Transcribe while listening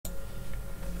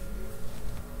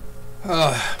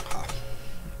I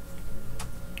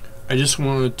just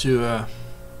wanted to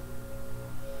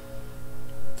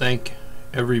thank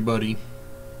everybody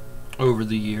over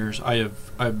the years.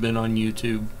 I've been on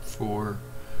YouTube for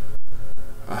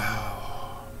a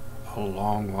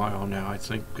long while now. I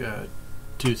think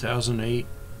 2008,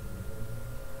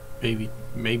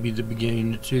 maybe the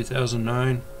beginning of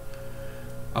 2009.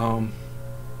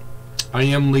 I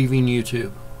am leaving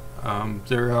YouTube.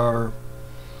 There are,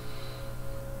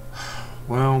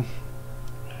 well,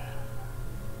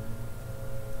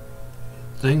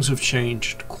 things have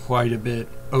changed quite a bit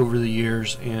over the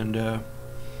years, and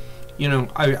you know,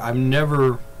 I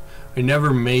never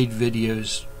made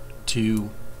videos to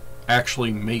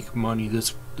actually make money.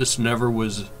 This never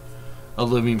was a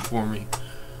living for me.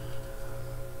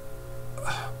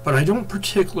 But I don't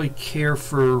particularly care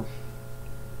for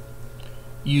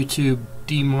YouTube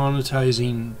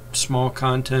demonetizing small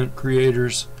content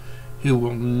creators who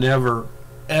will never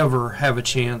ever have a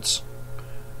chance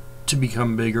to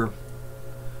become bigger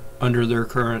under their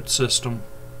current system.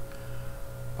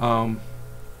 I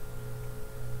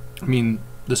mean,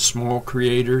 the small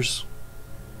creators,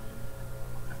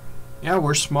 yeah,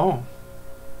 we're small,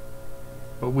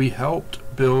 but we helped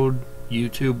build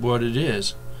YouTube what it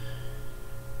is.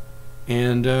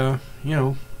 And you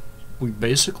know, we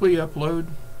basically upload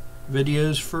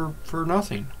videos for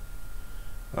nothing.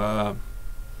 My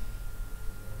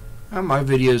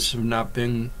videos have not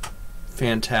been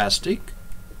fantastic,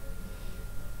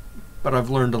 but I've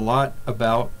learned a lot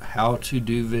about how to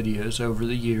do videos over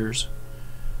the years.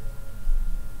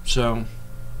 So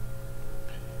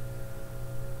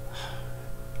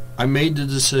I made the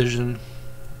decision,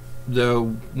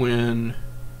 though, when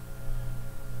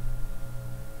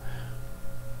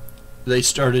they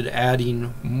started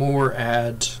adding more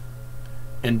ads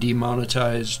and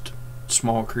demonetized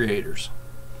small creators.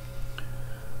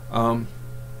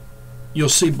 You'll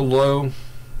see below,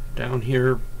 down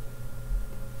here,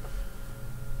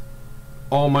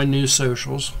 all my new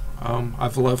socials.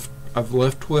 I've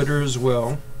left Twitter as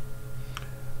well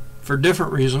for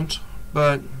different reasons,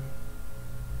 but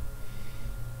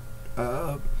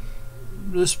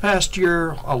this past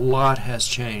year a lot has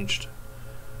changed.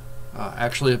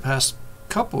 Actually, the past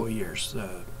couple of years,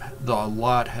 a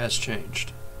lot has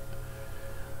changed.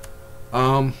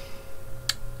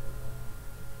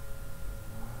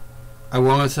 I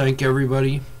want to thank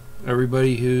everybody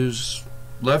who's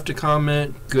left a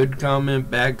comment, good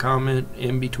comment, bad comment,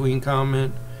 in between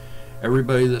comment,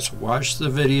 everybody that's watched the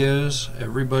videos,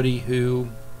 everybody who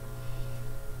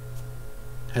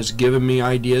has given me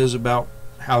ideas about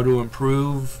how to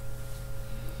improve.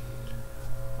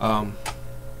 I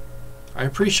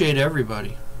appreciate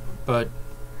everybody, but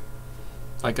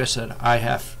like I said, I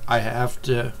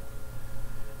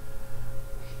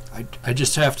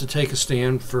just have to take a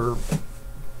stand for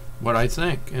what I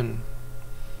think, and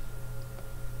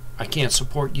I can't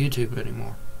support YouTube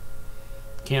anymore.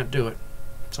 Can't do it.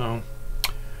 So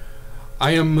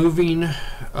I am moving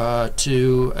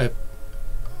to a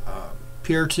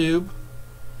PeerTube.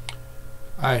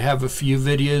 I have a few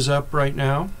videos up right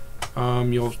now.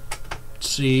 You'll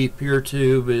see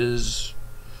PeerTube is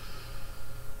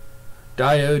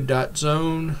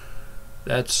diode.zone.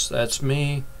 That's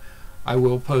me. I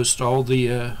will post all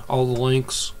the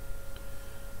links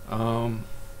when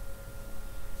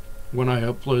I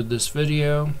upload this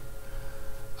video.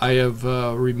 I have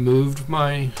removed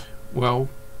my, well,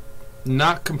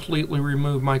 not completely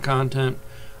removed my content.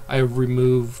 I have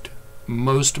removed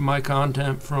most of my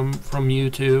content from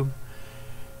YouTube,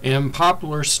 and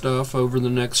popular stuff over the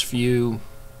next few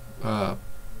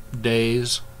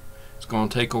days. It's going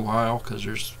to take a while because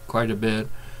there's quite a bit,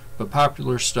 but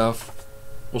popular stuff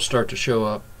will start to show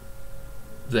up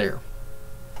there.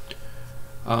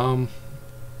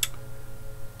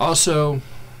 Also,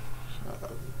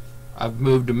 I've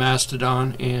moved to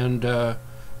Mastodon and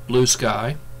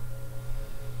Bluesky.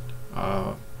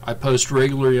 I post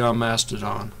regularly on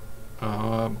Mastodon.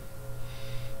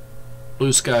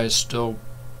 Bluesky is still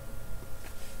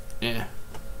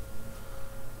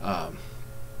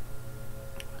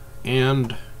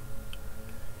and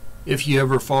if you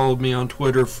ever followed me on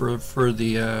Twitter for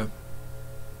the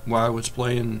while I was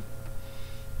playing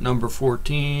number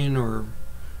 14 or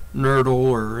Nerdle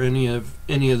or any of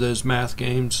those math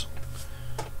games,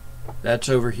 that's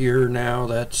over here now.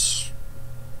 That's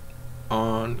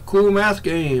on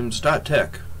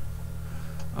coolmathgames.tech,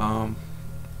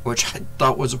 which I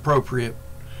thought was appropriate.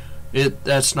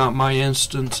 That's not my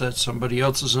instance, that's somebody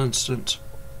else's instance.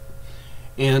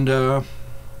 And I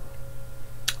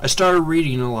started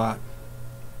reading a lot.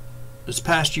 This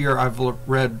past year I've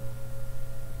read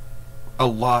a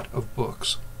lot of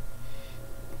books.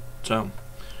 So,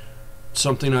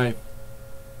 something I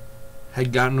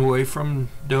had gotten away from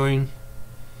doing.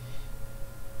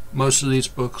 Most of these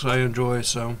books I enjoy,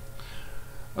 so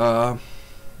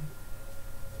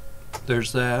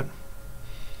there's that.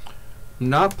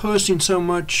 Not posting so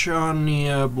much on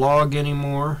the blog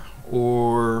anymore,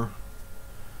 or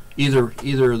either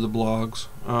of the blogs.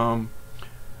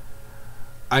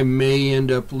 I may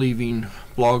end up leaving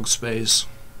blog space,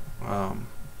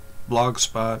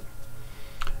 Blogspot,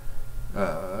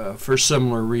 for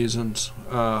similar reasons.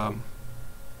 But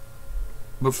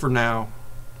for now,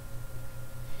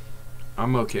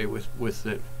 I'm okay with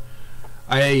it.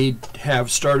 I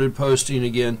have started posting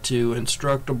again to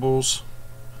Instructables.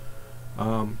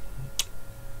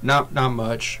 Not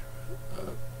much.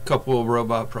 A couple of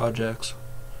robot projects.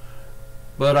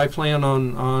 But I plan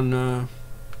on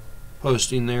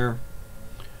posting there.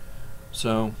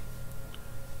 So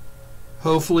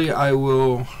hopefully I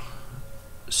will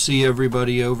see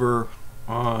everybody over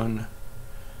on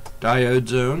Diode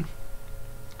Zone.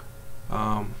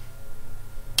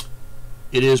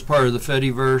 It is part of the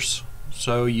Fediverse,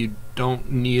 so you don't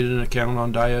need an account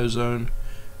on Diode Zone.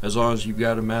 As long as you've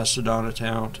got a Mastodon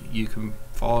account, you can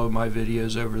follow my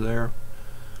videos over there.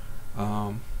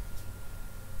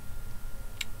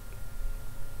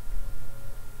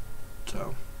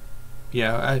 So,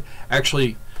 yeah,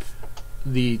 actually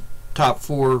the top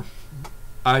 4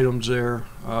 items there,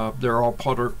 they're all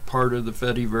part of the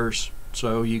Fediverse,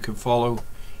 so you can follow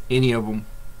any of them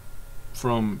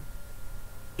from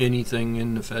anything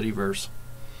in the Fediverse.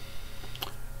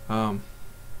 So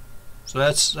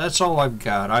that's all I've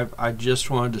got. I just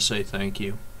wanted to say thank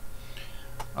you.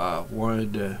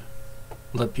 Wanted to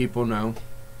let people know.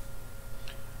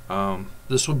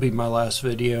 This will be my last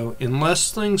video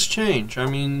unless things change. I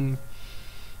mean,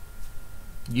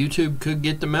 YouTube could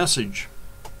get the message.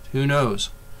 Who knows?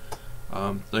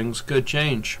 Things could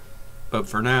change. But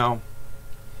for now,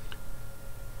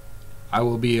 I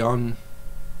will be on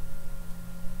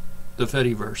the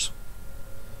Fediverse.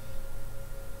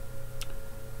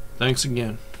 Thanks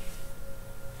again.